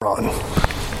on.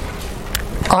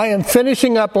 I am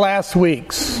finishing up last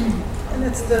week's. And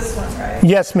it's this one, right?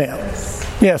 Yes, ma'am.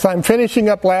 Yes, I'm finishing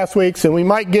up last week's, and we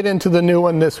might get into the new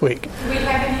one this week. Do we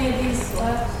have any of these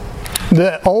left?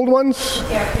 The old ones?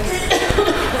 Yeah.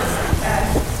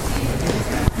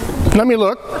 Let me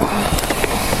look.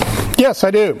 Yes, I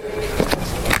do.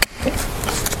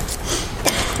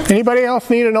 Anybody else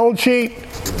need an old sheet?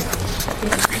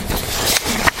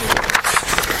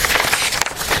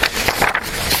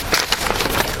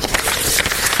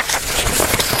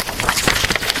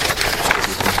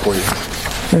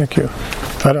 Thank you.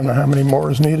 I don't know how many more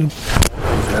is needed.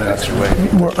 That's right.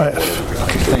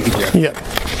 Thank you, Jeff. Yeah.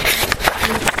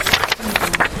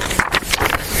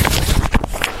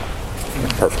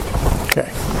 Perfect. Okay.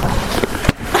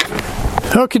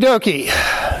 Okie dokie.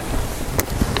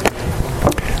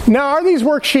 Now, are these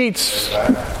worksheets,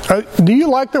 do you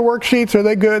like the worksheets? Are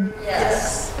they good?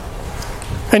 Yes.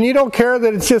 And you don't care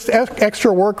that it's just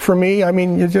extra work for me? I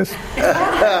mean, you just...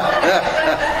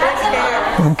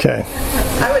 Okay.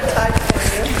 I would type for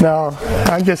you. No,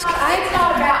 I'm just... I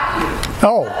thought about you.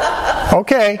 Oh,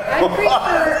 okay.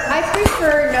 I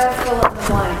prefer no fill in the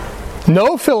blank.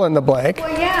 No fill in the blank.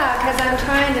 Well, yeah, because I'm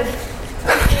trying to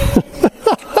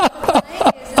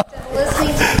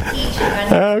listening to the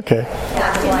teaching. Okay.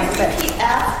 Can you repeat F,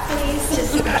 please?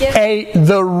 Just give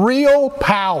The real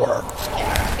power.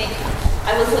 Thank you.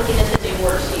 I was looking at the new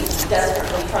worksheet,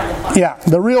 desperately trying to find. Yeah,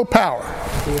 the real power.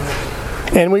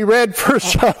 And we read 1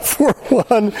 John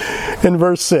 4:1 and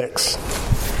verse 6.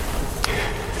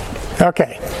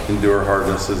 Okay. Endure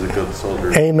hardness as a good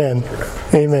soldier. Amen.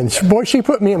 Amen. Boy, she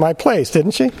put me in my place,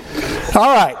 didn't she?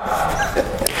 All right.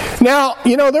 Now,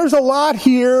 there's a lot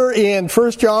here in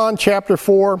 1 John chapter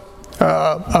 4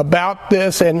 about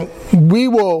this, and we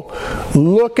will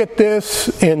look at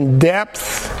this in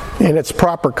depth in its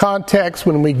proper context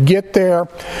when we get there.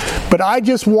 But I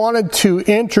just wanted to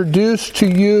introduce to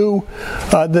you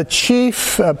the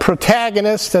chief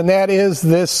protagonist, and that is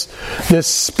this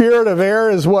spirit of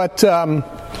error is what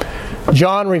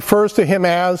John refers to him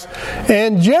as.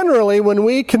 And generally, when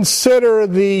we consider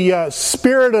the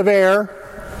spirit of error,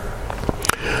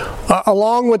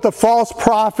 along with the false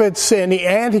prophets and the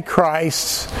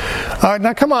antichrists,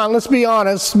 now come on, let's be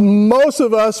honest, most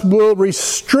of us will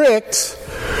restrict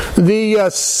the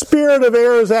spirit of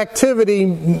error's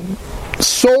activity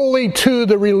solely to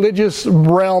the religious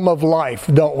realm of life,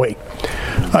 don't we?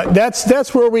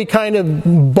 That's where we kind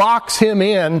of box him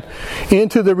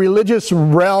into the religious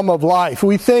realm of life.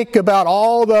 We think about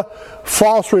all the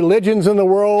false religions in the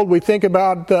world. We think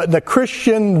about the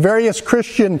various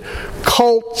Christian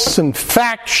cults and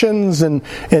factions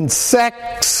and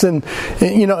sects and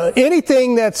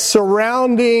anything that's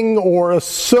surrounding or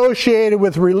associated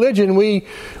with religion.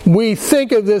 We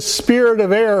think of this spirit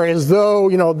of error as though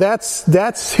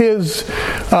that's his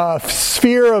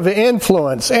sphere of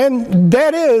influence, and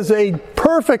that is a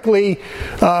perfectly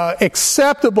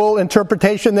acceptable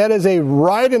interpretation. That is a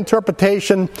right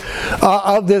interpretation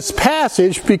of this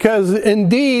passage, because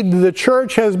indeed the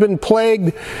church has been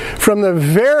plagued from the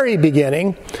very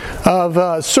beginning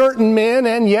of certain men,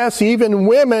 and yes, even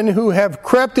women, who have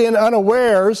crept in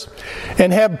unawares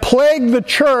and have plagued the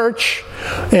church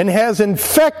and has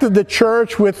infected the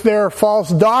church with their false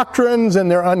doctrines and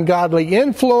their ungodly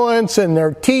influence and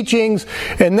their teachings.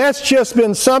 And that's just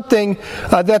been something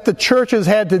that the church has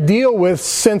had to deal with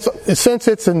since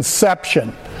its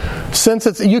inception.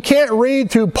 You can't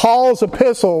read through Paul's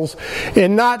epistles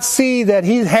and not see that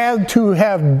he had to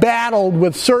have battled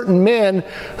with certain men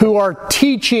who are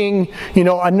teaching,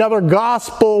 another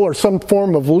gospel or some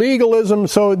form of legalism.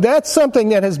 So that's something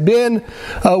that has been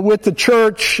with the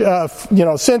church,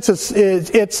 since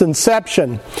its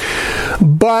inception.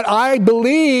 But I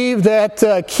believe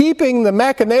that keeping the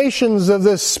machinations of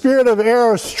this spirit of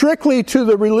error strictly to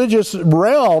the religious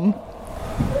realm,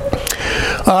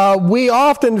 we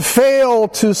often fail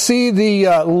to see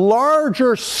the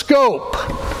larger scope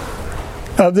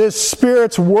of this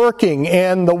Spirit's working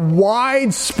and the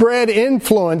widespread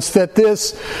influence that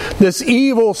this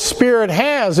evil spirit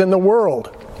has in the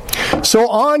world. So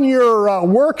on your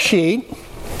worksheet,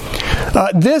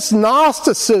 this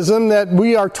Gnosticism that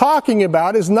we are talking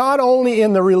about is not only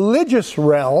in the religious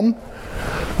realm,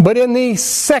 but in the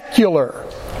secular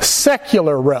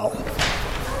realm.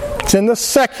 It's in the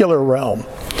secular realm.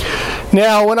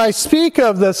 Now, when I speak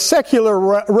of the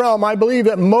secular realm, I believe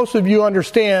that most of you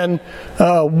understand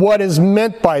what is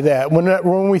meant by that.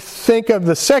 When we think of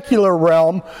the secular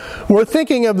realm, we're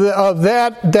thinking of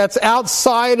that's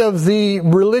outside of the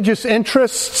religious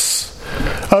interests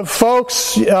of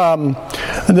folks.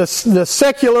 The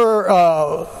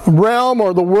secular realm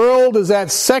or the world is that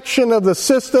section of the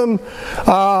system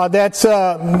that's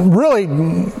really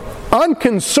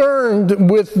unconcerned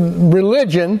with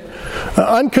religion,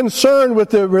 unconcerned with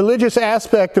the religious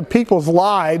aspect of people's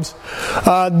lives.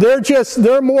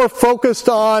 They're more focused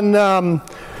on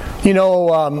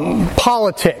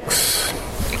politics,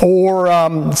 or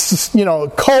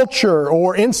culture,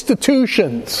 or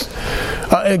institutions,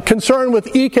 concerned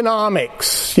with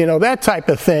economics, that type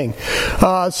of thing.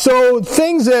 So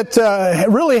things that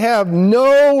really have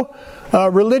no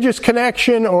religious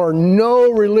connection or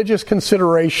no religious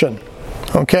consideration.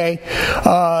 Okay,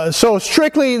 so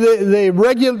strictly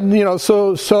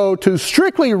so to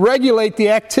strictly regulate the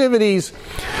activities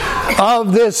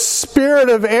of this spirit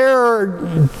of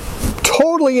error,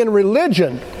 totally in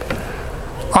religion,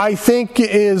 I think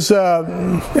is,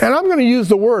 and I'm going to use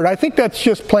the word, I think that's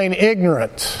just plain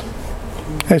ignorant.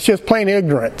 It's just plain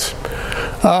ignorant.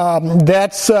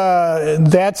 That's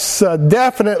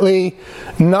definitely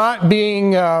not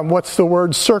being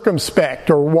circumspect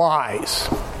or wise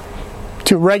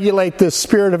to regulate this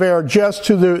spirit of error just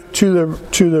to the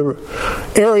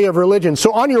area of religion.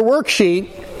 So on your worksheet,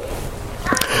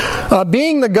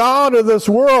 being the god of this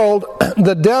world,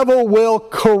 the devil will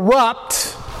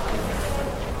corrupt,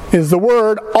 is the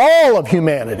word, all of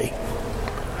humanity.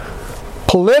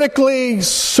 Politically,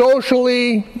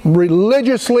 socially,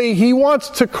 religiously, he wants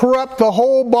to corrupt the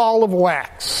whole ball of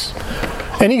wax.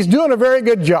 And he's doing a very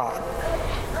good job.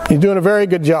 He's doing a very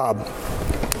good job.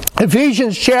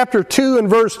 Ephesians chapter 2 and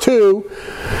verse 2,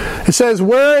 it says,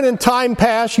 "Wherein in time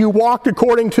past you walked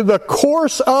according to the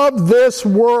course of this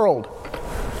world,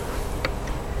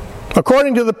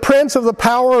 according to the prince of the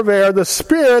power of air, the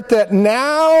spirit that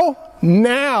now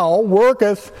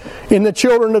worketh in the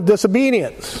children of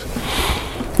disobedience."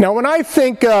 Now, when I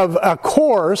think of a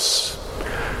course,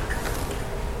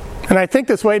 and I think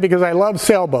this way because I love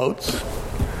sailboats,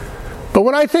 but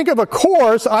when I think of a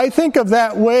course, I think of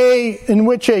that way in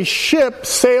which a ship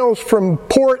sails from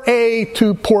port A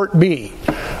to port B,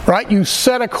 right? You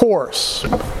set a course.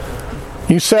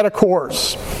 You set a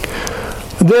course.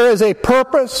 There is a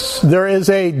purpose, there is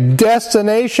a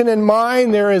destination in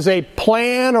mind, there is a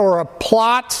plan or a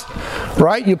plot,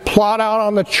 right? You plot out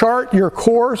on the chart your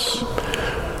course.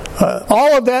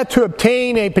 All of that to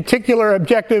obtain a particular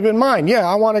objective in mind. Yeah,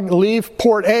 I want to leave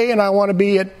port A and I want to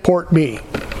be at port B.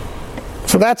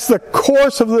 So that's the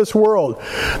course of this world.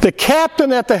 The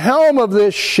captain at the helm of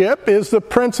this ship is the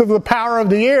prince of the power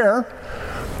of the air,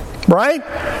 right?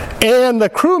 And the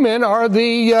crewmen are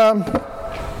the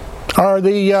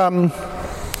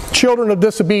children of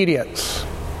disobedience,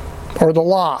 or the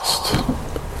lost.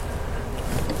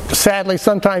 Sadly,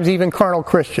 sometimes even carnal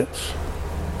Christians.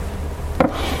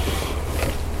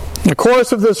 The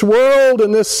course of this world,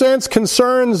 in this sense,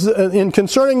 concerning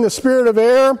the spirit of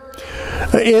error,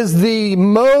 is the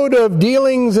mode of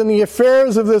dealings in the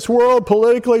affairs of this world,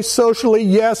 politically, socially,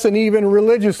 yes, and even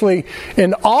religiously.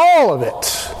 And all of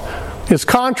it is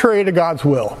contrary to God's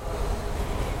will.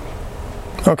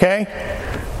 Okay?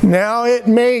 Now it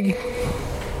may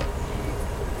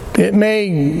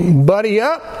buddy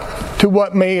up to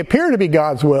what may appear to be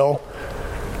God's will,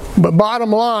 but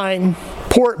bottom line,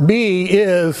 port B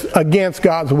is against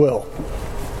God's will.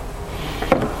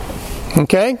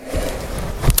 Okay?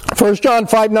 1 John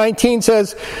 5:19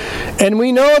 says, "And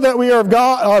we know that we are of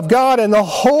God, and the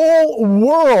whole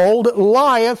world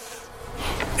lieth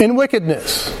in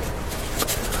wickedness."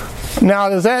 Now,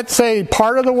 does that say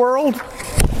part of the world?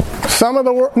 Some of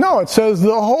the world? No, it says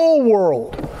the whole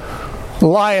world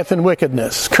lieth in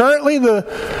wickedness. Currently,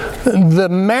 the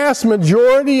mass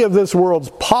majority of this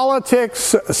world's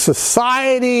politics,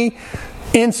 society,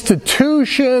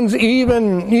 institutions,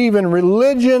 even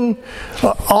religion,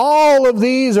 all of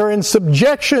these are in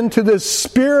subjection to this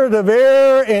spirit of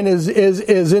error and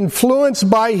is influenced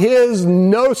by his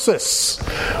gnosis,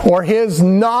 or his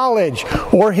knowledge,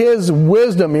 or his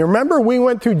wisdom. You remember we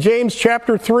went through James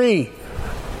chapter 3,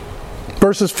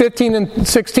 verses 15 and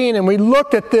 16, and we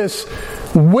looked at this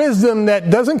wisdom that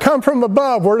doesn't come from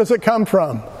above. Where does it come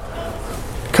from?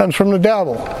 It comes from the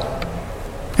devil.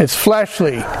 It's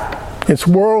fleshly. It's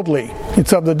worldly.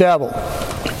 It's of the devil.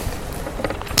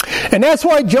 And that's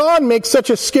why John makes such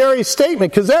a scary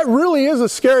statement, because that really is a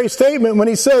scary statement when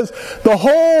he says, the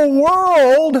whole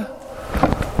world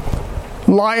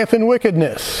lieth in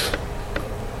wickedness.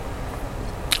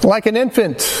 Like an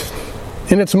infant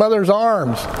in its mother's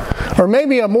arms. Or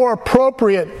maybe a more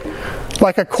appropriate,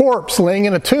 like a corpse laying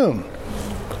in a tomb.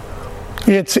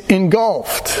 It's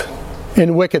engulfed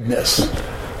in wickedness.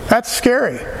 That's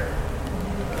scary.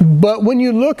 But when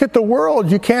you look at the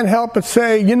world, you can't help but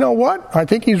say, you know what? I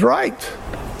think he's right.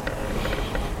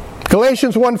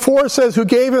 Galatians 1:4 says, who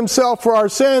gave himself for our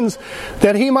sins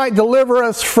that he might deliver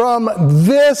us from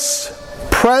this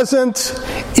present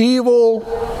evil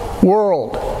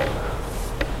world.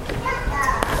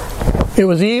 It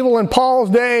was evil in Paul's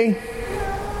day.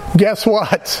 Guess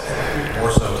what?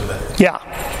 More so today. Yeah,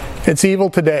 it's evil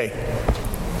today.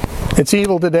 It's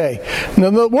evil today.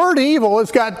 Now, the word evil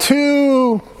has got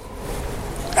two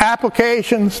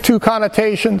applications, two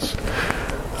connotations.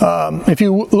 If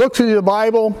you look through the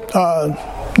Bible,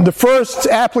 the first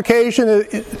application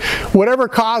is whatever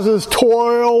causes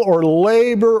toil or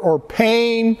labor or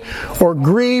pain or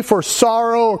grief or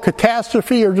sorrow or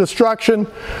catastrophe or destruction,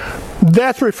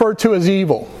 that's referred to as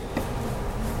evil.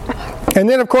 And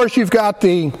then, of course, you've got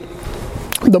the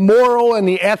moral and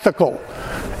the ethical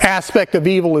aspect of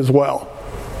evil as well.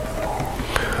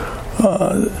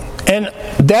 And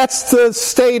that's the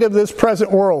state of this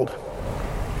present world.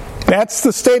 That's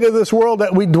the state of this world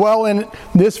that we dwell in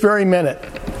this very minute.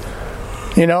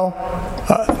 You know,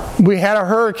 we had a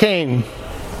hurricane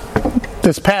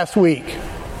this past week.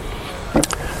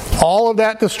 All of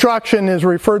that destruction is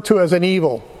referred to as an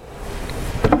evil.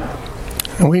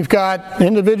 And we've got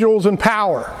individuals in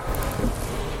power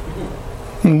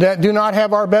that do not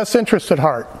have our best interest at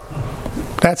heart.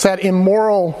 That's that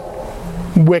immoral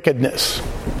wickedness.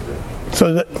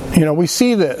 So that, you know, we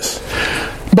see this.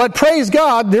 But praise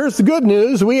God, there's the good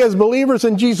news. We as believers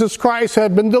in Jesus Christ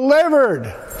have been delivered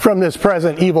from this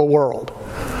present evil world.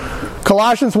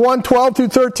 Colossians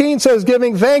 1:12-13 says,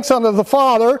 giving thanks unto the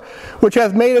Father, which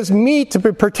hath made us meet to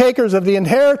be partakers of the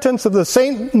inheritance of the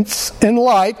saints in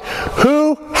light,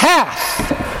 who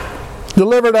hath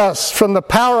delivered us from the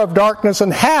power of darkness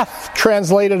and hath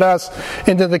translated us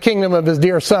into the kingdom of his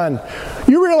dear Son.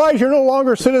 You realize you're no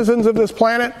longer citizens of this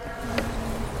planet?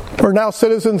 We're now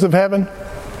citizens of heaven.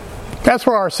 That's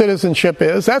where our citizenship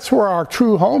is. That's where our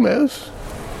true home is.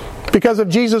 Because of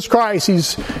Jesus Christ,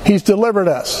 He's delivered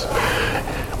us.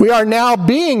 We are now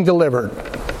being delivered.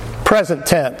 Present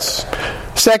tense.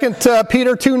 2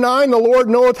 Peter 2:9, the Lord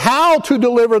knoweth how to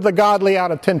deliver the godly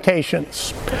out of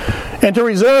temptations, and to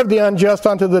reserve the unjust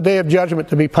unto the day of judgment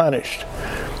to be punished.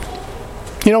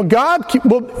 You know, God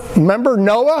will, remember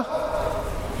Noah?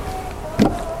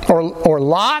 Or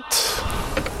Lot?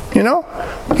 You know,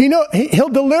 He'll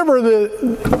deliver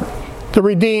the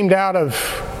redeemed out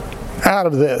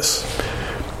of this.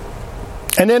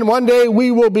 And then one day we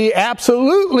will be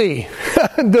absolutely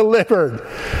delivered,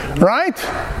 right?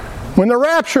 When the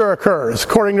rapture occurs,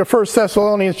 according to 1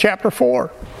 Thessalonians chapter 4.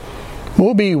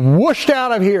 We'll be whooshed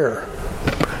out of here.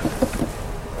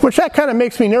 Which that kind of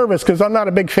makes me nervous because I'm not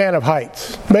a big fan of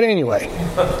heights. But anyway,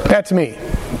 that's me.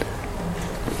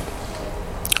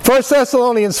 1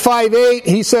 Thessalonians 5:8,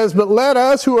 he says, but let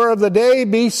us who are of the day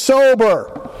be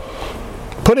sober,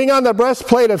 putting on the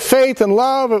breastplate of faith and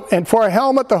love, and for a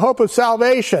helmet the hope of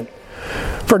salvation.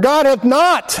 For God hath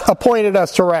not appointed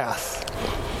us to wrath,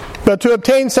 but to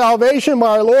obtain salvation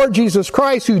by our Lord Jesus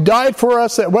Christ, who died for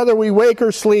us, that whether we wake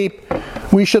or sleep,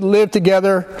 we should live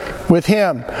together with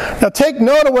Him. Now take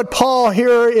note of what Paul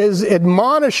here is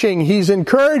admonishing. He's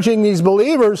encouraging these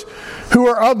believers who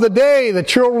are of the day, the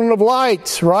children of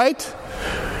light, right?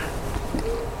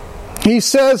 He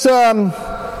says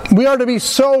we are to be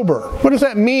sober. What does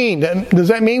that mean? Does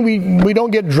that mean we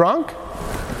don't get drunk?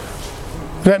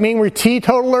 Does that mean we're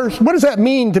teetotalers? What does that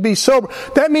mean to be sober?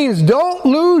 That means don't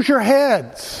lose your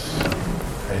heads.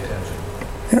 Pay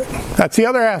attention. That's the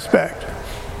other aspect.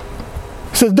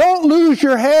 It says don't lose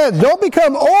your heads. Don't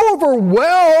become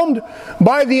overwhelmed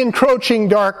by the encroaching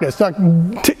darkness. Now,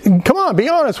 come on, be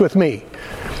honest with me.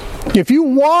 If you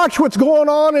watch what's going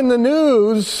on in the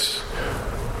news,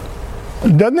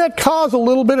 doesn't that cause a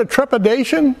little bit of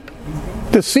trepidation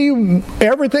to see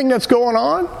everything that's going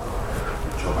on?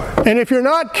 And if you're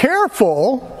not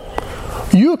careful,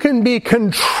 you can be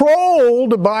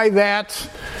controlled by that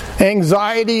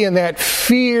anxiety and that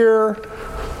fear,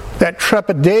 that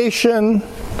trepidation.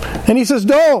 And he says,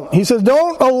 don't. He says,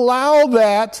 don't allow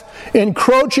that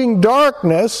encroaching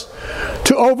darkness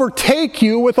to overtake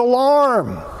you with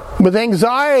alarm, with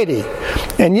anxiety.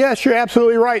 And yes, you're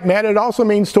absolutely right, Matt. It also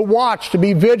means to watch, to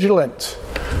be vigilant.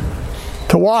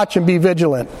 To watch and be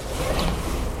vigilant.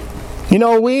 You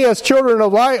know, we as children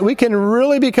of light, we can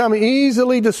really become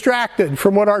easily distracted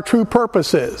from what our true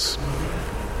purpose is.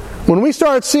 When we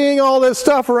start seeing all this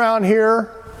stuff around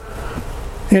here,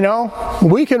 you know,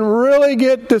 we can really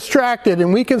get distracted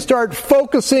and we can start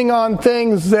focusing on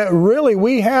things that really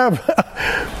we have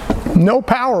no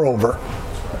power over.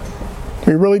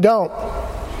 We really don't.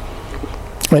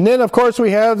 And then, of course,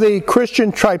 we have the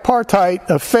Christian tripartite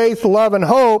of faith, love, and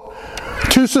hope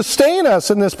to sustain us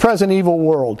in this present evil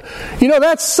world. You know,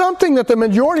 that's something that the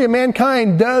majority of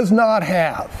mankind does not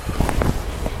have.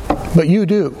 But you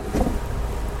do.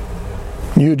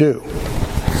 You do.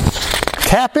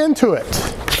 Tap into it.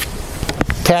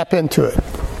 Tap into it.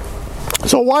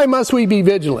 So why must we be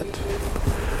vigilant?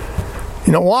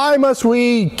 You know, why must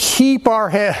we keep our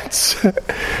heads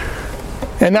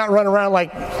and not run around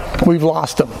like we've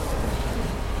lost them?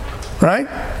 Right?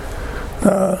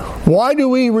 Why do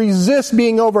we resist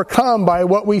being overcome by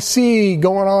what we see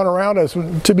going on around us,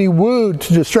 to be wooed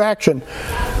to distraction?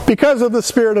 Because of the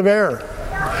spirit of error.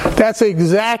 That's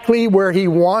exactly where he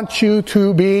wants you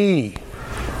to be.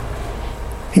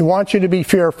 He wants you to be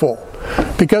fearful.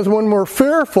 Because when we're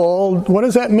fearful, what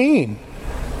does that mean?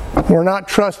 We're not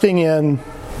trusting in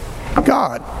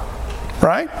God.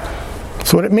 Right?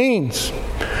 That's what it means.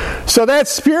 So that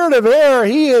spirit of error,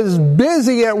 he is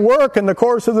busy at work in the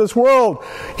course of this world.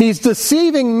 He's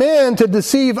deceiving men to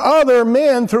deceive other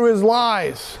men through his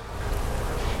lies.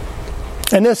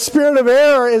 And this spirit of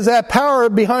error is that power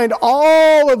behind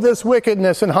all of this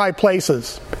wickedness in high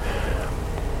places.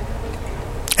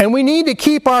 And we need to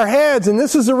keep our heads, and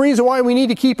this is the reason why we need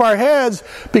to keep our heads,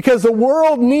 because the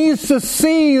world needs to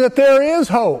see that there is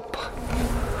hope.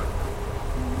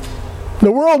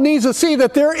 The world needs to see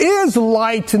that there is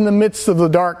light in the midst of the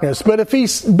darkness. But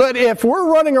if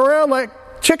we're running around like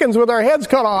chickens with our heads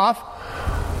cut off,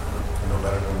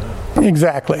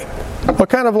 exactly. What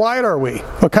kind of light are we?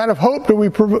 What kind of hope do we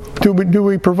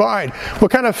provide?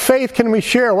 What kind of faith can we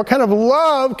share? What kind of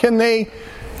love can they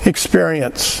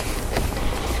experience?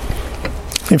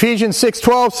 Ephesians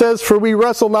 6:12 says, "For we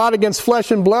wrestle not against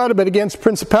flesh and blood, but against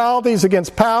principalities,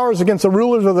 against powers, against the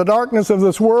rulers of the darkness of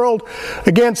this world,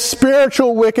 against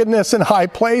spiritual wickedness in high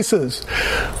places."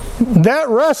 That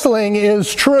wrestling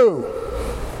is true.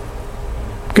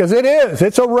 Because it is.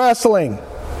 It's a wrestling.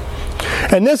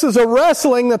 And this is a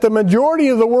wrestling that the majority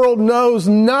of the world knows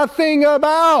nothing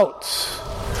about.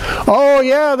 Oh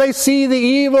yeah, they see the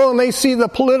evil and they see the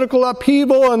political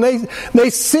upheaval and they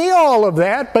see all of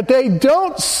that, but they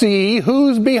don't see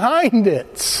who's behind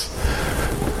it.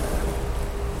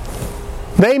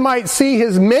 They might see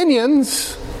his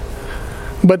minions,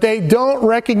 but they don't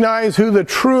recognize who the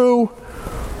true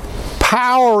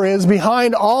power is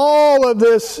behind all of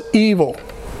this evil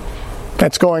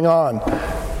that's going on.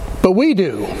 But we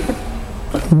do.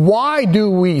 Why do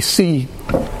we see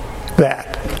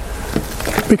that?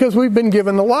 Because we've been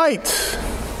given the light.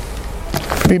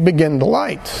 We begin the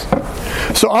light.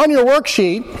 So on your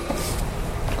worksheet,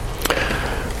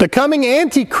 the coming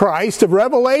Antichrist of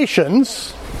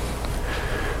Revelations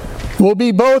will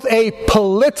be both a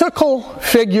political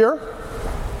figure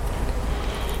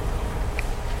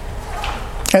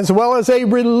as well as a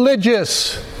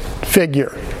religious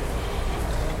figure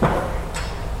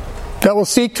that will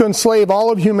seek to enslave all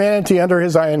of humanity under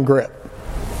his iron grip.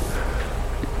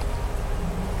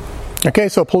 Okay,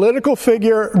 so political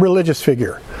figure, religious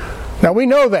figure. Now we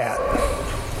know that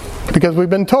because we've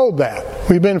been told that.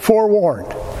 We've been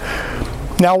forewarned.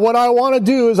 Now what I want to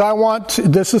do is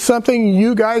this is something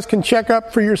you guys can check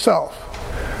up for yourself.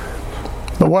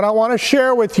 But what I want to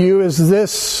share with you is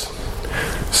this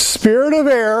spirit of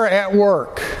error at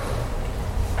work.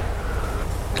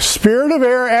 Spirit of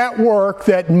error at work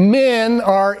that men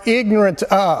are ignorant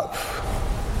of.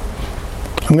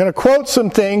 I'm going to quote some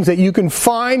things that you can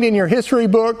find in your history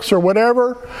books or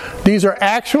whatever. These are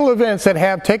actual events that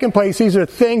have taken place. These are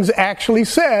things actually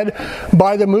said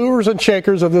by the movers and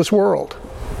shakers of this world.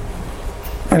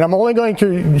 And I'm only going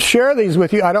to share these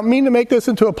with you. I don't mean to make this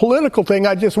into a political thing.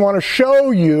 I just want to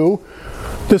show you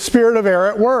the spirit of error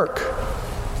at work,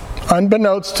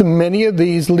 unbeknownst to many of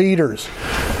these leaders.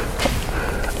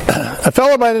 A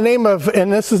fellow by the name of,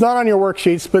 and this is not on your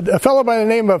worksheets, but a fellow by the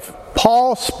name of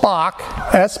Paul Spaak,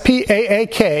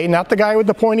 S-P-A-A-K, not the guy with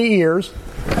the pointy ears.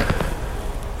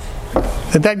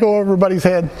 Did that go over everybody's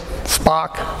head?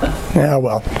 Spock? Yeah,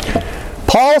 well.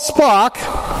 Paul Spaak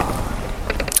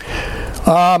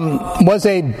was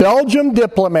a Belgian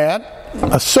diplomat,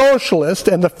 a socialist,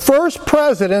 and the first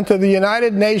president of the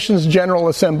United Nations General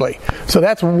Assembly. So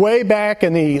that's way back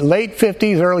in the late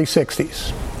 50s, early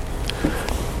 60s.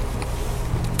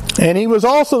 And he was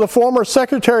also the former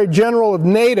Secretary General of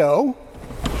NATO.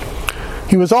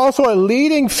 He was also a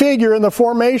leading figure in the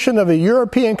formation of the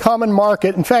European Common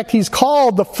Market. In fact, he's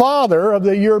called the father of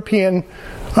the European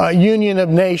Union of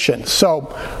Nations.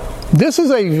 So This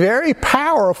is a very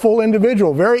powerful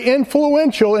individual, very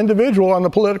influential individual on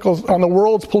the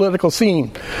world's political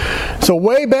scene. So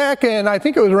way back in, I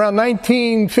think it was around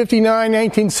 1959,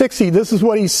 1960, this is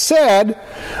what he said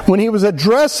when he was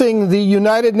addressing the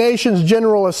United Nations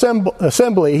General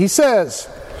Assembly. He says,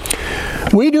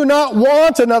 "We do not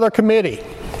want another committee.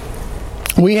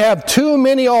 We have too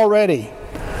many already."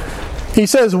 He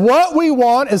says, "What we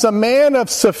want is a man of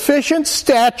sufficient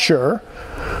stature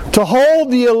to hold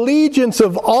the allegiance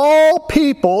of all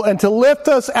people and to lift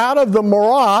us out of the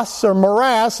morass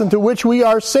into which we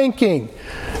are sinking."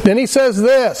 Then he says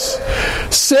this,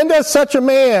 "Send us such a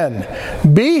man,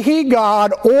 be he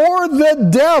God or the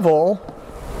devil,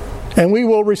 and we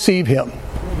will receive him."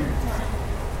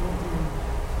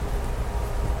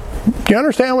 Do you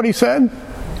understand what he said?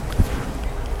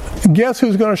 Guess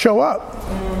who's going to show up?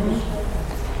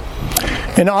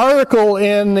 An article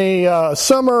in the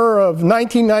summer of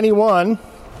 1991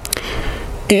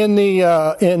 in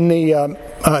the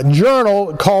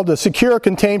journal called the Secure,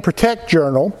 Contain, Protect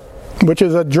Journal, which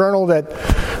is a journal that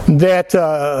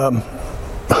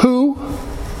WHO,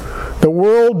 the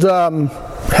World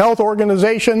Health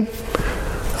Organization,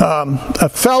 a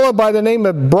fellow by the name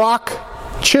of Brock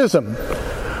Chisholm,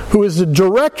 who is the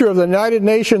director of the United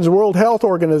Nations World Health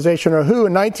Organization, or WHO,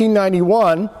 in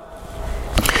 1991.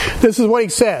 This is what he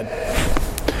said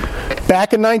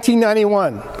back in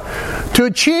 1991. "To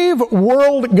achieve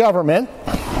world government,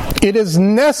 it is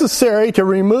necessary to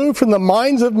remove from the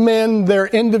minds of men their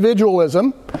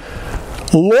individualism,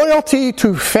 loyalty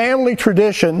to family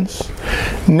traditions,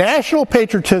 national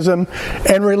patriotism,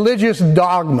 and religious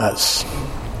dogmas."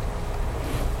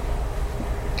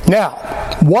 Now,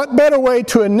 what better way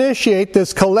to initiate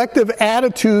this collective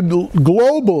attitude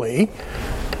globally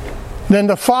than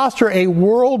to foster a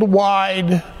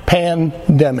worldwide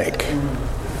pandemic?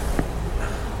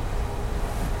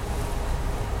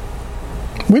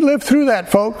 We lived through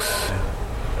that, folks.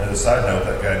 And as a side note,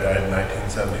 that guy died in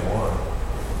 1971.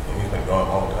 And he's been gone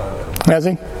a long time. Has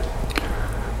he?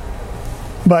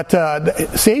 But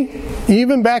see,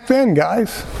 even back then,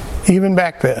 guys, even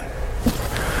back then.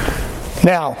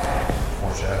 Now,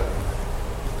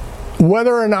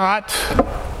 whether or not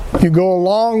you go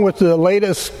along with the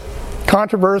latest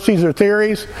controversies or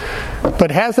theories,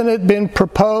 but hasn't it been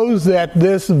proposed that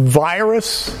this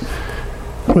virus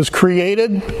was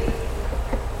created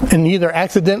and either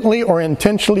accidentally or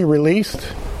intentionally released?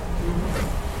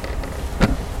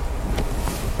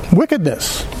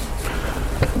 Wickedness.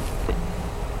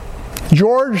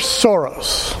 George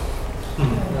Soros,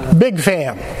 big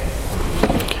fan.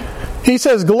 He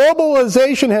says,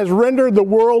 "Globalization has rendered the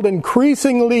world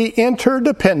increasingly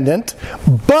interdependent,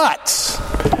 but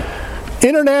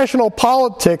international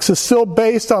politics is still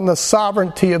based on the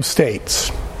sovereignty of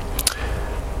states."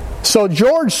 So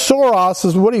George Soros,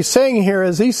 is what he's saying here,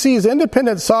 is he sees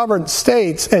independent sovereign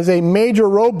states as a major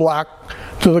roadblock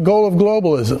to the goal of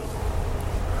globalism.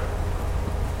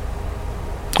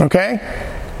 Okay?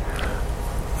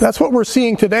 That's what we're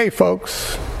seeing today,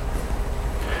 folks.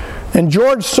 And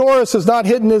George Soros has not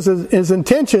hidden his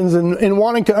intentions in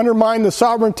wanting to undermine the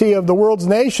sovereignty of the world's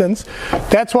nations.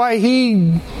 That's why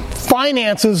he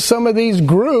finances some of these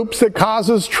groups that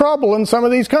causes trouble in some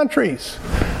of these countries.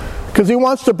 Because he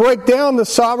wants to break down the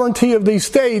sovereignty of these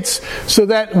states so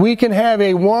that we can have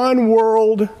a one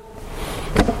world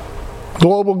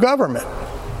global government.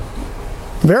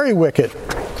 Very wicked.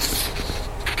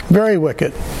 Very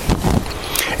wicked.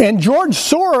 And George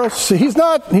Soros, he's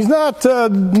not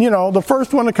the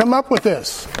first one to come up with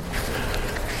this.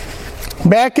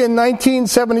 Back in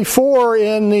 1974,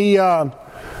 in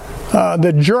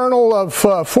the Journal of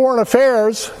Foreign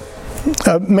Affairs,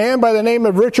 a man by the name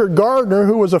of Richard Gardner,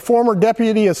 who was a former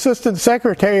Deputy Assistant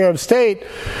Secretary of State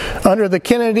under the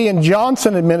Kennedy and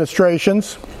Johnson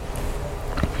administrations,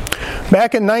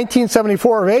 back in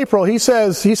 1974 of April, he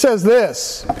says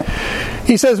this.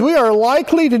 He says, "We are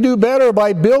likely to do better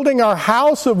by building our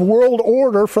house of world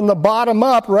order from the bottom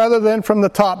up rather than from the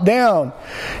top down."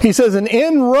 He says, "An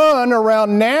end run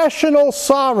around national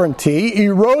sovereignty,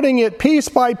 eroding it piece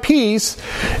by piece,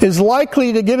 is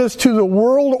likely to get us to the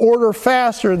world order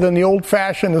faster than the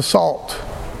old-fashioned assault."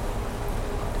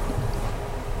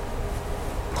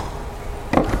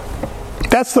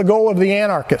 That's the goal of the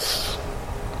anarchists.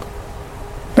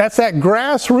 That's that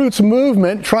grassroots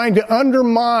movement trying to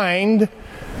undermine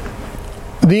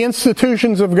the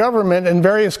institutions of government in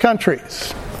various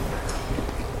countries.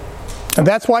 And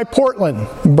that's why Portland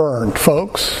burned,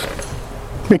 folks.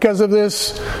 Because of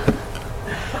this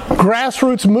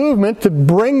grassroots movement to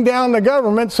bring down the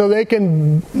government so they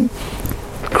can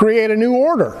create a new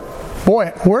order.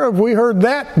 Boy, where have we heard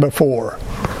that before?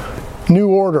 New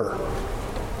order.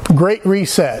 Great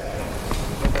reset.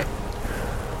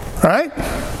 Right?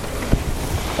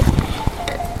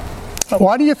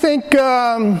 Why do you think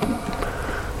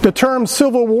the term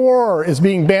civil war is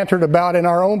being bantered about in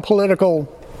our own political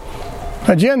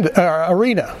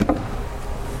arena?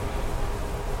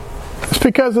 It's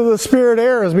because of the spirit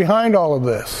errors behind all of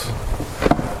this.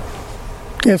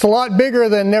 It's a lot bigger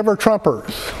than never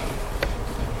Trumpers.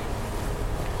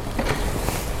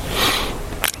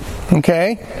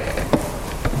 Okay?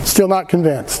 Still not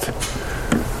convinced.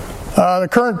 The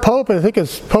current Pope, I think,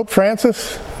 is Pope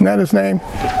Francis. Isn't that his name?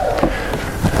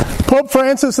 Pope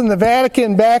Francis in the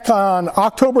Vatican back on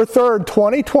October 3rd,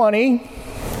 2020.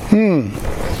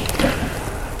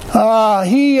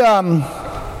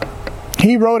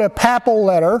 He wrote a papal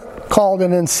letter called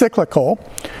an encyclical.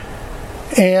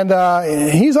 And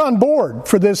he's on board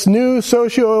for this new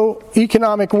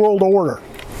socio-economic world order.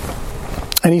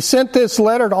 And he sent this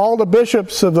letter to all the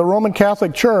bishops of the Roman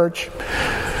Catholic Church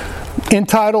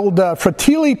entitled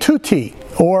Fratelli Tutti,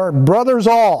 or Brothers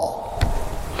All.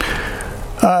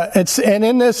 And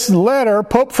in this letter,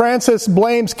 Pope Francis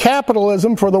blames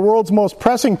capitalism for the world's most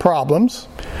pressing problems,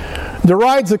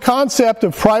 derides the concept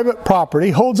of private property,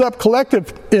 holds up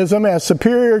collectivism as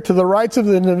superior to the rights of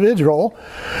the individual,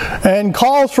 and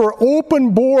calls for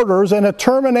open borders and a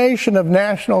termination of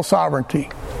national sovereignty.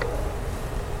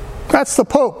 That's the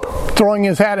Pope throwing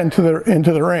his hat into the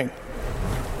ring.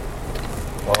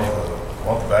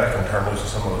 Well, the Vatican turn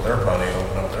loose some of their money and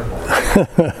open up their borders.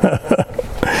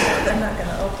 They're not going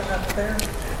to open up their...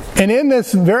 And in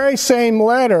this very same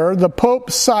letter, the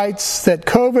Pope cites that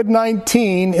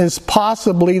COVID-19 is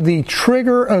possibly the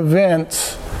trigger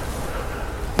event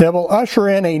that will usher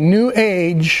in a new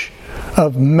age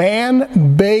of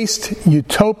man-based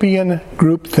utopian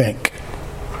groupthink.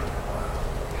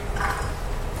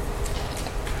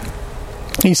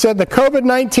 He said the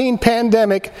COVID-19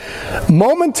 pandemic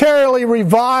momentarily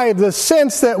revived the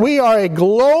sense that we are a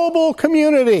global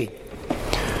community,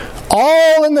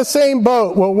 all in the same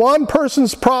boat, where one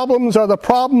person's problems are the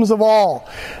problems of all.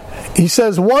 He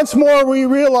says, once more we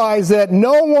realize that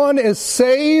no one is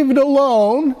saved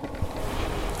alone.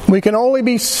 We can only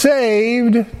be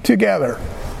saved together.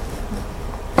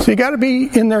 So you got to be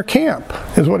in their camp,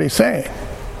 is what he's saying.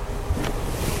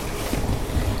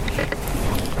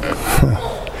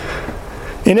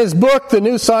 In his book, The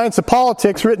New Science of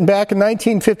Politics, written back in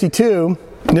 1952,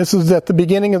 and this was at the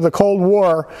beginning of the Cold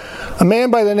War, a man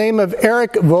by the name of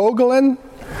Eric Voegelin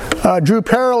drew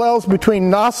parallels between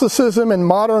Gnosticism and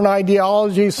modern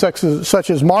ideologies such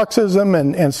as Marxism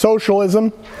and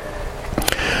socialism.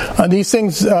 These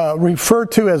things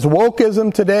referred to as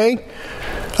wokeism today.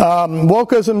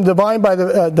 Wokeism defined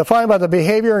by the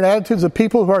behavior and attitudes of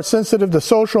people who are sensitive to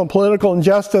social and political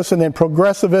injustice, and then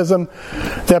progressivism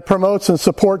that promotes and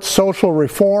supports social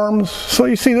reforms. So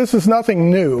you see, this is nothing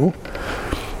new.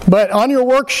 But on your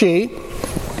worksheet,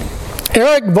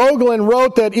 Eric Voegelin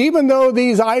wrote that even though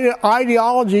these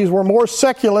ideologies were more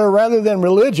secular rather than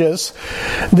religious,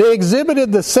 they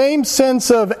exhibited the same sense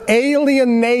of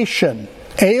alienation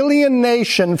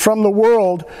from the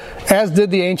world as did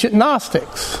the ancient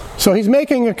Gnostics. So he's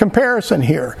making a comparison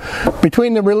here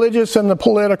between the religious and the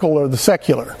political or the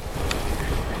secular.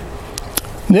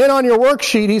 Then on your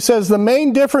worksheet, he says the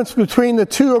main difference between the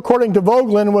two, according to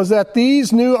Voegelin, was that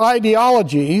these new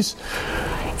ideologies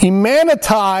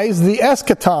emanitize the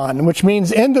eschaton, which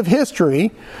means end of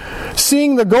history,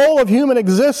 seeing the goal of human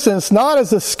existence not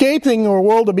as escaping the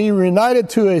world to be reunited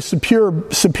to a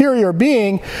superior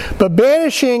being, but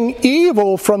banishing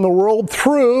evil from the world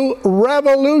through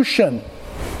revolution.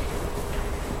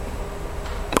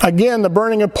 Again, the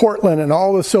burning of Portland and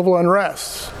all the civil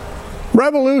unrests.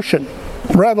 Revolution.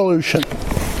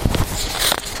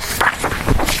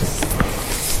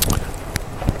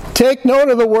 Take note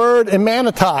of the word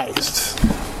emanitized.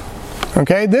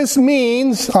 Okay, this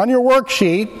means, on your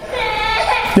worksheet,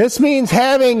 this means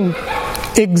having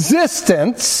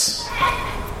existence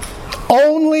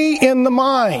only in the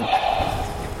mind.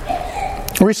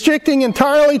 Restricting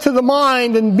entirely to the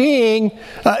mind and being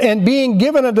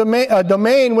given a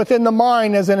domain within the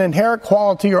mind as an inherent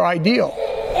quality or ideal.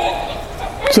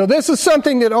 So this is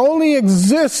something that only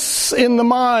exists in the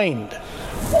mind.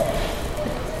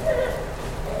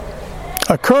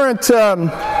 Our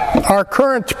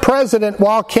current president,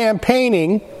 while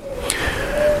campaigning,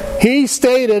 he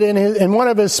stated in one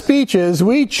of his speeches,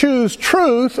 "We choose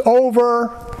truth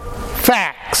over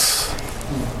facts."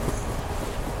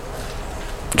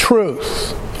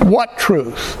 Truth. What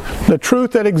truth? The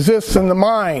truth that exists in the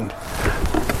mind.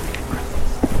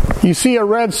 You see a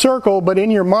red circle, but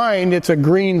in your mind it's a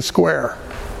green square.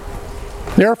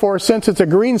 Therefore, since it's a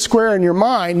green square in your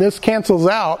mind, this cancels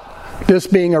out this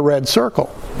being a red circle.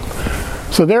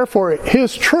 So therefore,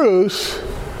 his truth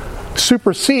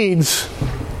supersedes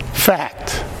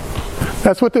fact.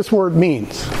 That's what this word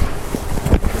means.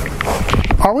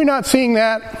 Are we not seeing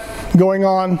that going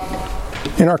on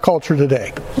in our culture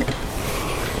today?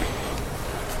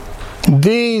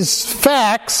 These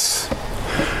facts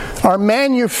are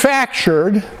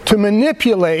manufactured to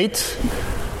manipulate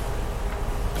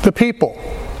the people.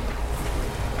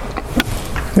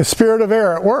 The spirit of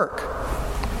error at work.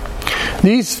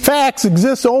 These facts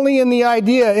exist only in the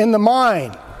idea, in the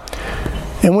mind.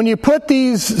 And when you put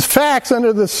these facts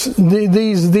under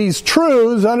these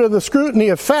truths under the scrutiny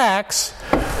of facts,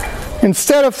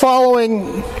 instead of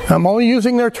following, I'm only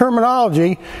using their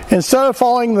terminology, instead of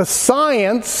following the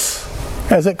science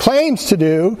as it claims to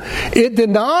do, it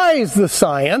denies the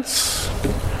science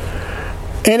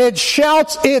and it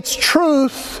shouts its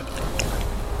truth,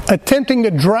 attempting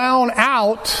to drown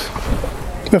out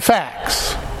the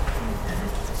facts.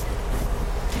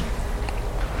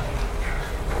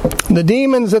 The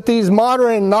demons that these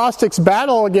modern Gnostics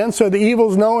battle against are the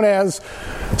evils known as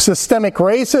systemic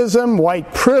racism,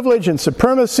 white privilege and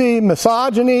supremacy,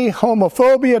 misogyny,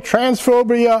 homophobia,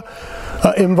 transphobia,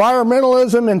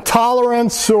 environmentalism,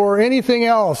 intolerance, or anything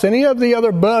else, any of the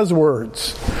other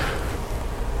buzzwords.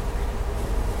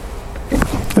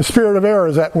 The spirit of error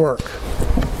is at work.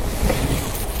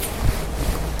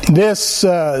 This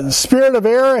spirit of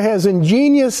error has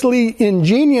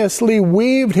ingeniously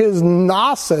weaved his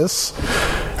gnosis,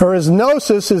 or his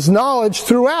gnosis, his knowledge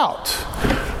throughout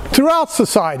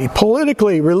society,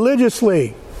 politically,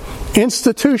 religiously,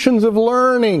 institutions of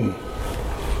learning.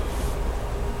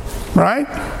 Right?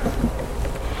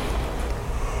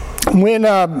 When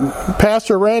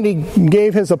Pastor Randy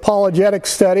gave his apologetic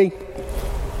study,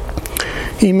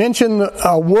 he mentioned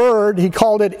a word, he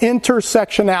called it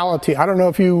intersectionality. I don't know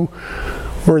if you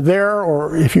were there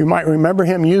or if you might remember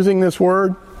him using this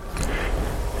word.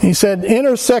 He said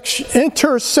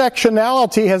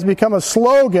intersectionality has become a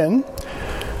slogan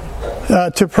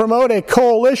to promote a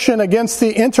coalition against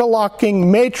the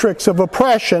interlocking matrix of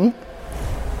oppression,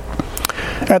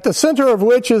 at the center of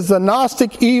which is the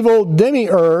Gnostic evil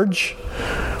demiurge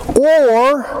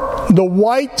or the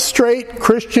white straight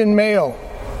Christian male.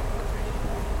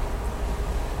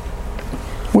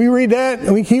 We read that,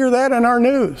 we hear that in our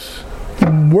news.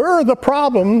 We're the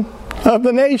problem of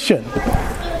the nation.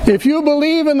 If you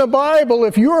believe in the Bible,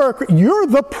 if you're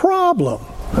the problem.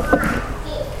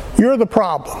 You're the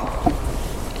problem.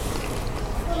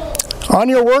 On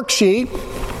your worksheet,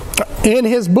 in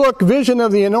his book, Vision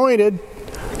of the Anointed,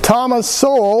 Thomas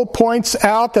Sowell points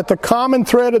out that the common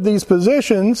thread of these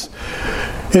positions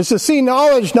is to see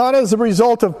knowledge not as a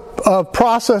result of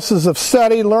processes of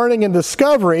study, learning, and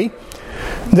discovery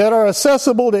that are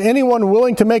accessible to anyone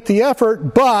willing to make the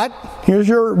effort, but, here's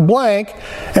your blank,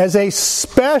 as a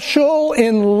special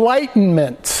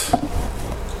enlightenment.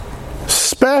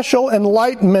 Special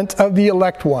enlightenment of the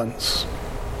elect ones.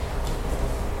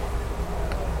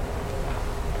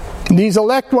 These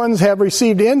elect ones have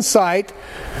received insight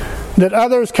that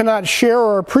others cannot share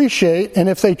or appreciate, and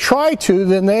if they try to,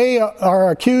 then they are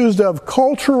accused of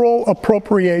cultural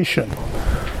appropriation.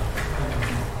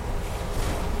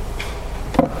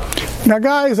 Now,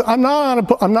 guys, I'm not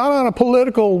on a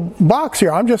political box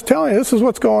here. I'm just telling you, this is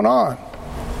what's going on.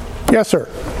 Yes, sir.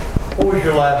 What was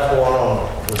your last one on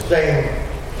the same?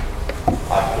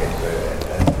 I can't say that.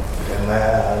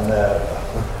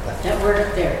 That word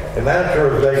up there.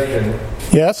 Militarization.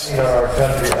 Yes. In our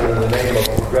country under the name of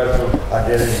progressive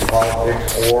identity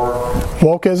politics or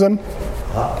wokeism.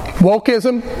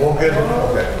 Wokeism. Wokeism.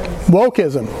 Okay.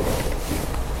 Wokeism.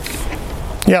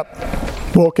 Yep.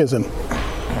 Wokeism.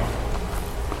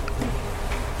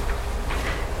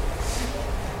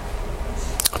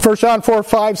 1 John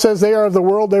 4:5 says, they are of the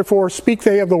world, therefore speak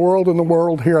they of the world, and the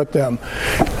world heareth them.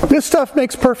 This stuff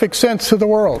makes perfect sense to the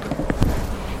world.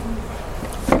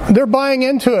 They're buying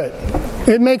into it.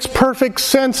 It makes perfect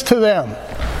sense to them.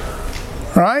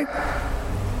 Right?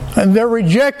 And they're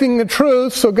rejecting the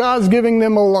truth, so God's giving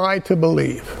them a lie to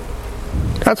believe.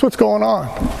 That's what's going on.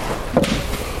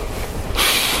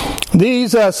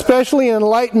 These specially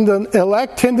enlightened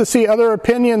elect tend to see other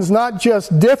opinions not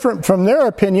just different from their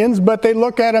opinions, but they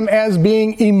look at them as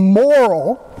being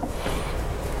immoral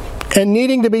and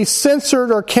needing to be censored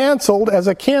or canceled as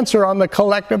a cancer on the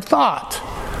collective thought.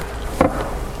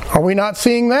 Are we not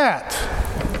seeing that?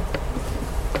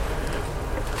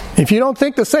 If you don't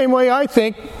think the same way I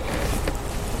think,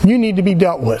 you need to be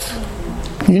dealt with.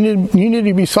 You need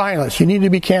to be silenced. You need to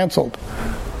be canceled.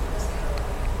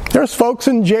 There's folks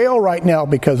in jail right now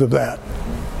because of that.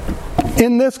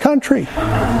 in this country.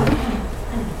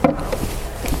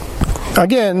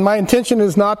 Again, my intention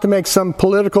is not to make some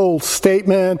political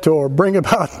statement or bring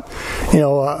about,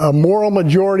 a moral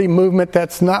majority movement.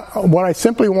 That's not what I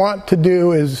simply want to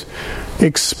do. Is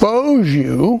expose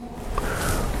you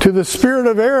to the spirit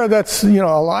of error that's,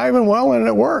 alive and well and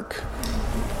at work.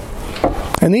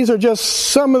 And these are just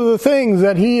some of the things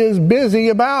that he is busy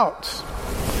about.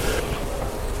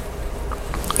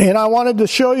 And I wanted to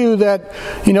show you that,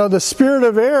 the spirit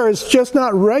of error is just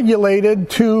not regulated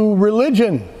to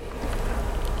religion.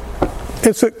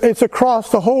 It's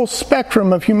across the whole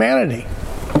spectrum of humanity.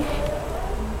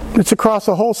 It's across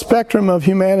the whole spectrum of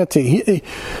humanity.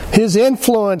 His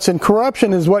influence and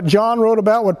corruption is what John wrote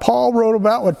about, what Paul wrote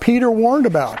about, what Peter warned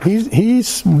about.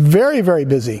 He's very, very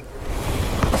busy.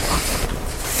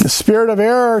 The spirit of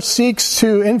error seeks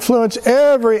to influence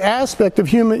every aspect of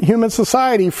human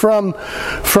society, from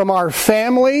our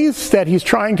families that he's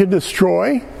trying to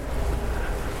destroy,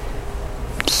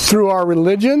 through our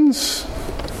religions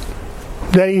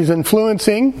that he's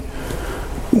influencing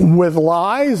with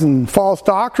lies and false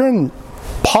doctrine,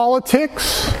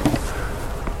 politics,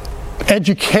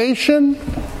 education,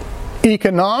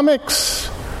 economics,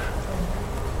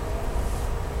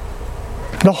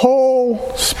 the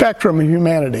whole spectrum of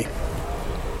humanity.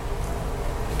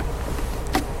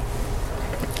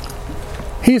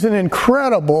 He's an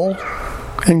incredibly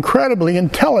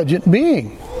intelligent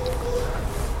being.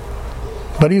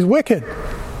 But he's wicked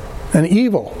and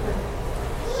evil.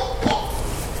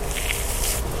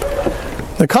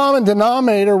 The common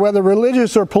denominator, whether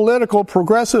religious or political,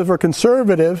 progressive or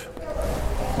conservative,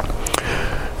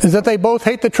 is that they both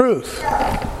hate the truth.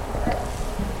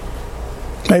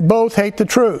 They both hate the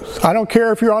truth. I don't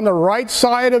care if you're on the right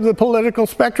side of the political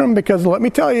spectrum, because let me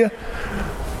tell you,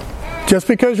 just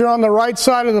because you're on the right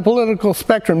side of the political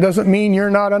spectrum doesn't mean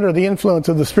you're not under the influence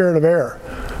of the spirit of error.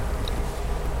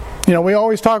 We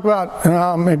always talk about, we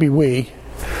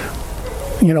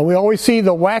always see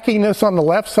the wackiness on the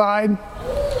left side,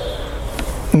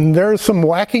 and there's some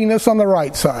wackiness on the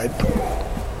right side.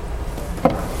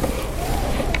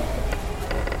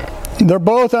 They're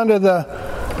both under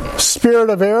the spirit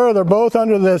of error. They're both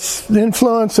under this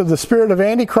influence of the spirit of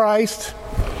Antichrist.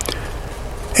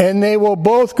 And they will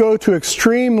both go to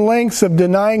extreme lengths of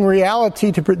denying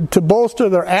reality to bolster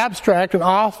their abstract and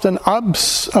often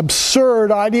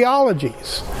absurd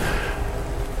ideologies.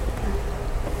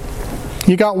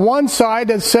 You got one side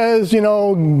that says,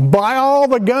 buy all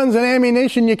the guns and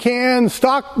ammunition you can,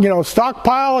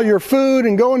 stockpile your food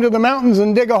and go into the mountains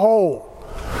and dig a hole.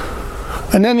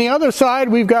 And then the other side,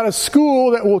 we've got a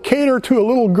school that will cater to a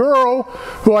little girl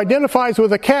who identifies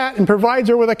with a cat and provides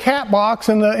her with a cat box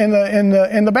in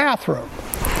the bathroom,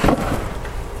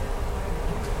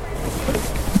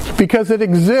 because it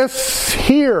exists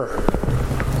here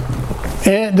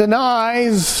and it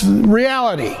denies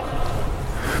reality.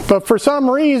 But for some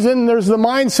reason, there's the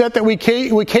mindset that we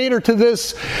cater to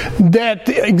this that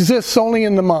exists only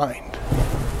in the mind.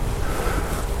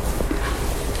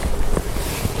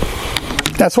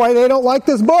 That's why they don't like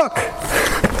this book.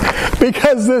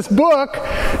 Because this book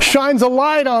shines a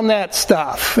light on that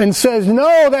stuff and says,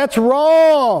 no, that's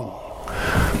wrong.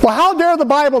 Well, how dare the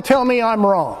Bible tell me I'm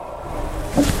wrong?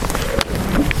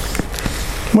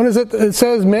 What is it? It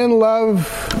says men love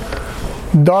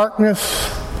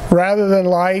darkness rather than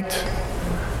light.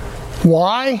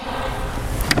 Why?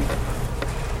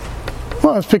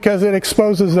 Well, it's because it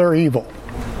exposes their evil.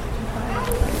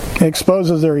 It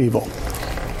exposes their evil.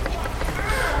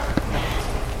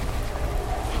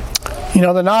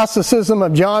 The Gnosticism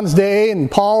of John's day and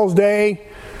Paul's day,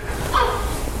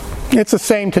 it's the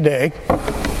same today.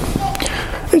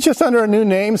 It's just under a new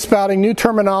name, spouting new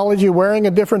terminology, wearing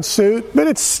a different suit, but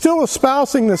it's still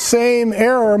espousing the same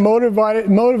error,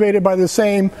 motivated by the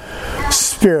same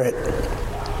spirit.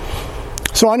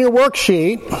 So on your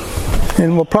worksheet,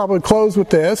 and we'll probably close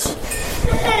with this,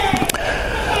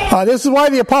 this is why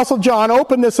the Apostle John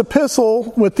opened this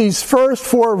epistle with these first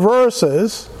 4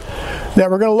 verses that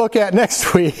we're going to look at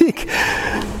next week,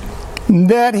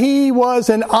 that he was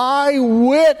an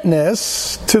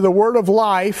eyewitness to the word of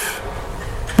life,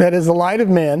 that is the light of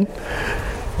men,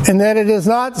 and that it is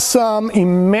not some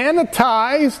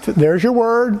emanatized, there's your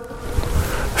word,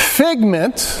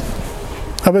 figment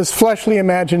of his fleshly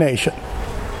imagination.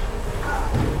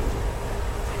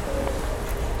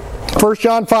 1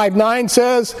 John 5:9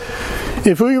 says,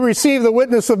 if we receive the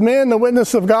witness of men, the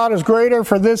witness of God is greater,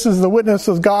 for this is the witness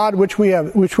of God which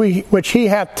he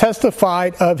hath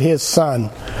testified of his Son.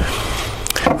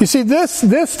 You see, this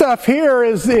stuff here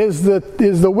is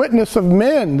the witness of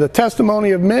men, the testimony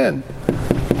of men.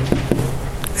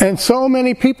 And so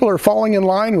many people are falling in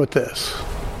line with this.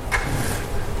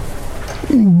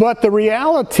 But the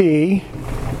reality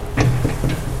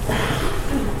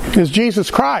is Jesus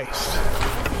Christ.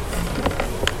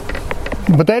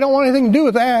 But they don't want anything to do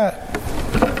with that.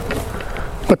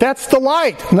 But that's the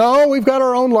light. No, we've got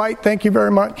our own light. Thank you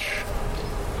very much.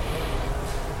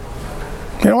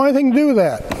 They don't want anything to do with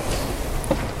that.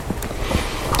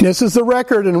 This is the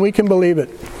record, and we can believe it.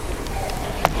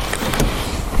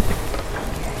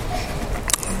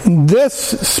 This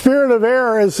spirit of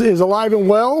error is alive and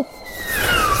well.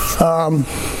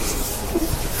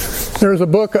 There's a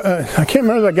book. I can't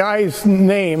remember the guy's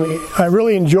name. I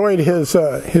really enjoyed his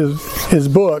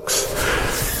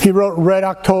books. He wrote Red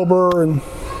October, and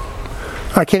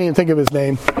I can't even think of his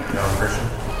name.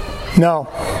 No.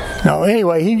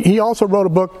 Anyway, he also wrote a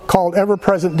book called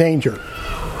Ever-Present Danger.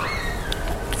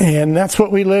 And that's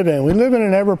what we live in. We live in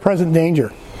an ever-present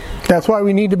danger. That's why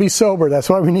we need to be sober. That's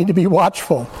why we need to be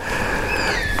watchful.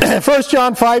 1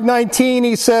 John 5:19,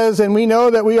 he says, "And we know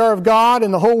that we are of God,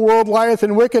 and the whole world lieth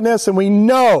in wickedness, and we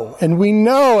know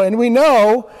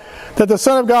that the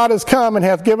Son of God is come and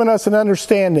hath given us an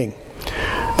understanding,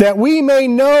 that we may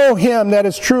know him that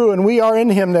is true, and we are in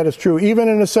him that is true, even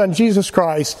in his Son Jesus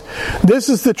Christ. This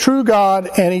is the true God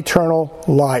and eternal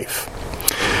life."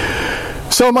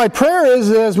 So my prayer is,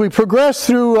 as we progress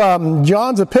through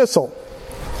John's epistle,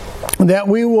 that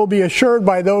we will be assured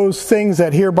by those things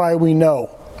that hereby we know.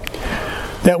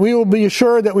 That we will be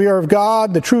assured that we are of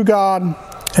God, the true God,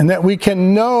 and that we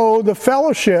can know the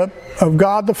fellowship of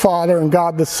God the Father and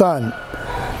God the Son.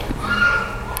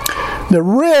 The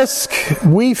risk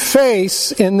we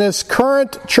face in this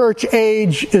current church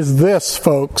age is this,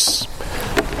 folks.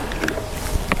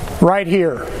 Right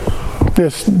here.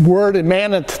 This word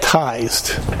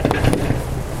emanetized.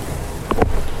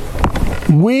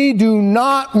 We do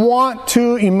not want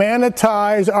to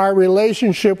emanetize our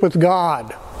relationship with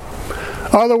God.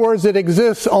 In other words, it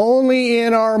exists only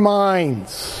in our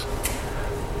minds.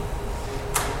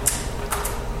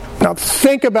 Now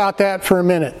think about that for a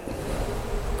minute.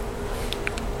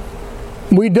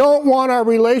 We don't want our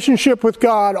relationship with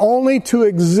God only to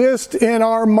exist in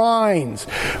our minds.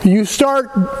 You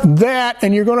start that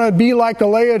and you're going to be like the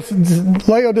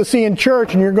Laodicean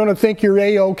church, and you're going to think you're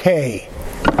A-okay.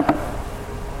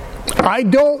 I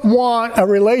don't want a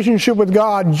relationship with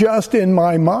God just in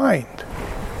my mind.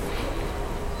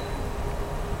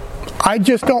 I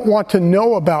just don't want to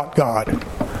know about God.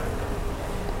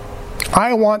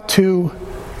 I want to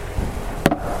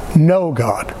know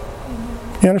God.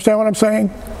 You understand what I'm saying?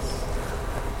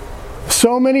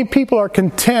 So many people are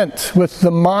content with the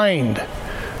mind,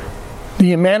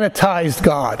 the emanetized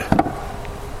God.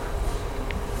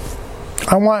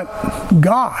 I want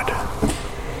God.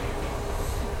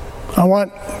 I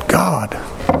want God.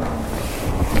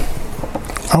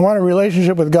 I want a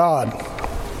relationship with God.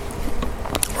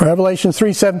 Revelation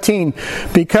 3:17,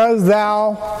 "Because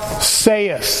thou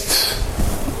sayest,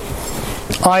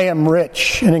 I am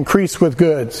rich and increase with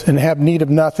goods and have need of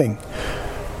nothing,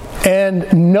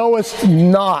 and knowest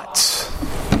not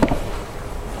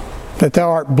that thou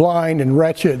art blind and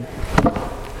wretched."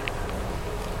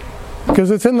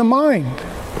 Because it's in the mind.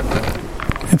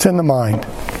 It's in the mind.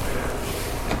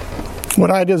 What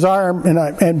I desire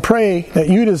and pray that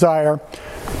you desire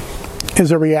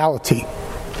is a reality.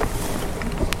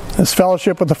 This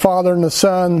fellowship with the Father and the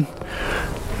Son,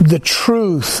 the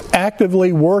truth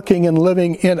actively working and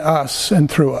living in us and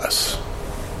through us.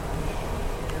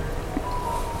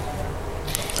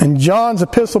 And John's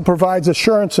epistle provides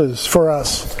assurances for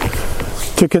us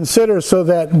to consider so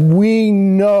that we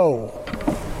know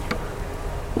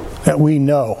that we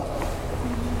know.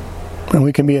 And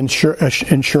we can be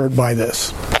insured by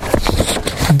this.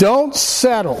 Don't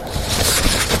settle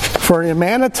for an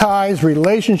emanetized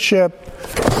relationship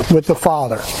with the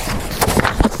Father.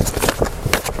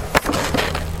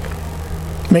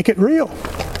 Make it real.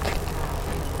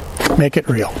 Make it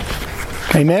real.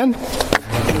 Amen?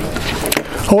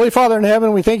 Holy Father in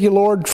heaven, we thank you, Lord,